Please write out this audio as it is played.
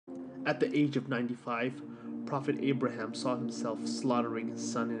At the age of 95, Prophet Abraham saw himself slaughtering his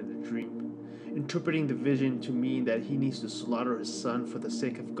son in a dream. Interpreting the vision to mean that he needs to slaughter his son for the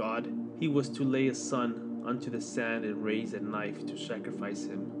sake of God, he was to lay his son onto the sand and raise a knife to sacrifice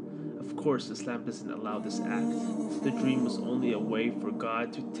him. Of course, Islam doesn't allow this act. The dream was only a way for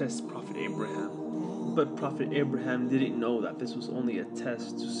God to test Prophet Abraham. But Prophet Abraham didn't know that this was only a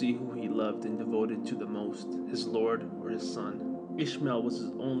test to see who he loved and devoted to the most, his Lord or his son. Ishmael was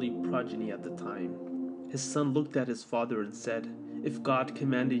his only progeny at the time. His son looked at his father and said, "If God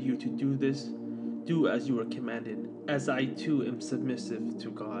commanded you to do this, do as you were commanded, as I too am submissive to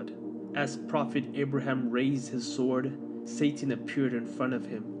God." As Prophet Abraham raised his sword, Satan appeared in front of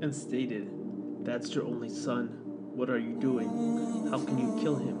him and stated, "That's your only son. What are you doing? How can you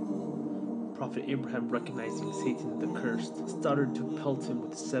kill him?" Prophet Abraham, recognizing Satan the cursed, started to pelt him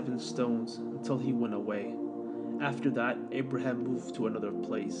with 7 stones until he went away. After that, Abraham moved to another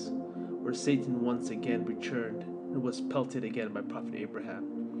place, where Satan once again returned and was pelted again by Prophet Abraham.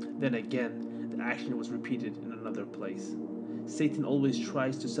 Then again, the action was repeated in another place. Satan always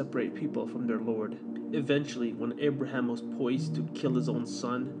tries to separate people from their Lord. Eventually, when Abraham was poised to kill his own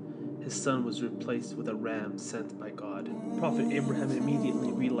son, his son was replaced with a ram sent by God. Prophet Abraham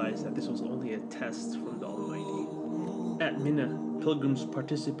immediately realized that this was only a test from the Almighty. At Mina, pilgrims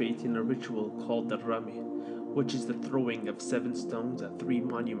participate in a ritual called the Rami, which is the throwing of 7 stones at 3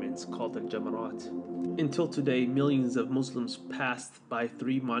 monuments called the Jamarāt. Until today, millions of Muslims pass by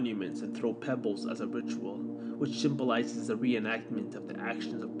 3 monuments and throw pebbles as a ritual, which symbolizes a reenactment of the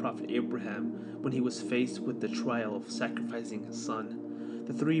actions of Prophet Abraham when he was faced with the trial of sacrificing his son.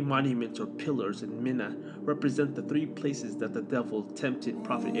 The 3 monuments or pillars in Mina represent the 3 places that the devil tempted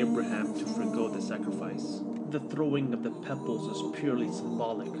Prophet Abraham to forgo the sacrifice. The throwing of the pebbles is purely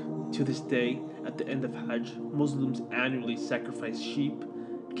symbolic. To this day, at the end of Hajj, Muslims annually sacrifice sheep,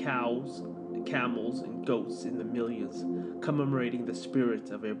 cows, camels, and goats in the millions, commemorating the spirit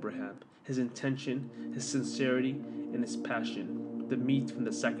of Abraham, his intention, his sincerity, and his passion. The meat from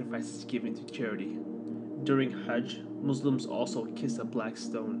the sacrifice is given to charity. During Hajj, Muslims also kiss a black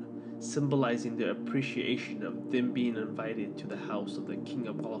stone, symbolizing their appreciation of them being invited to the house of the King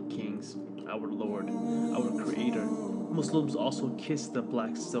of all kings, our Lord, our Creator. Muslims also kiss the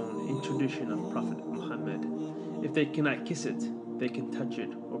black stone in tradition of Prophet Muhammad. If they cannot kiss it, they can touch it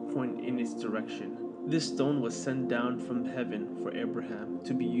or point in its direction. This stone was sent down from heaven for Abraham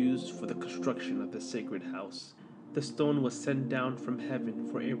to be used for the construction of the sacred house. The stone was sent down from heaven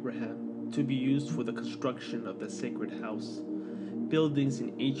for Abraham to be used for the construction of the sacred house. Buildings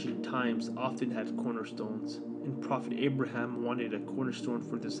in ancient times often had cornerstones, and Prophet Abraham wanted a cornerstone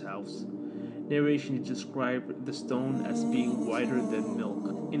for this house. Narration described the stone as being whiter than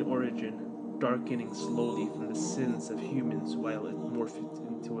milk in origin, darkening slowly from the sins of humans while it morphed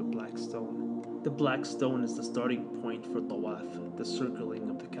into a black stone. The black stone is the starting point for Tawaf, the circling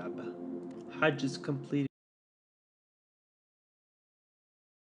of the Kaaba. Hajj is completed